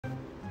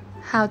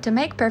How to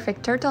make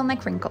perfect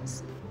turtleneck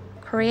wrinkles.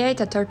 Create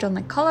a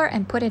turtleneck color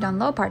and put it on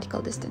low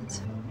particle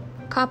distance.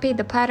 Copy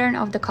the pattern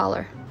of the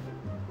color.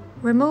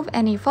 Remove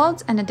any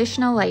folds and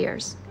additional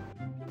layers.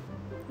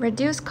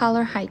 Reduce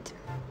color height.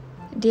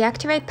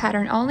 Deactivate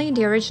pattern only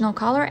the original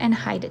color and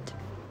hide it.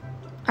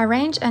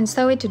 Arrange and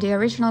sew it to the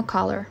original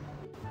color.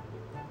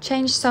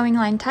 Change sewing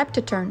line type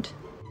to turned.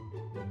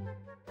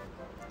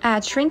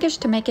 Add shrinkage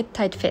to make it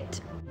tight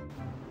fit.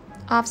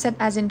 Offset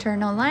as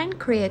internal line,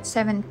 create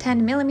 7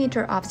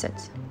 10mm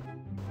offsets.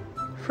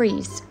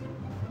 Freeze.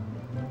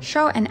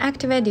 Show and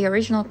activate the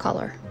original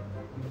color.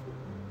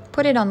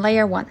 Put it on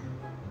layer 1.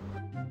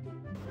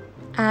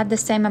 Add the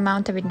same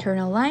amount of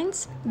internal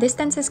lines,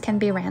 distances can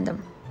be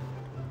random.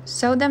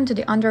 Sew them to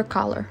the under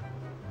collar.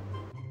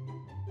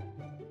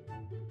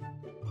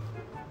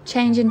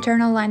 Change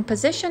internal line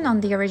position on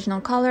the original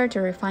collar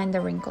to refine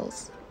the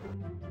wrinkles.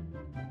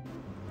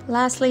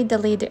 Lastly,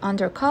 delete the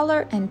under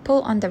collar and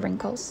pull on the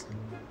wrinkles.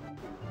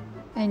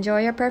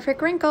 Enjoy your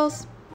perfect wrinkles!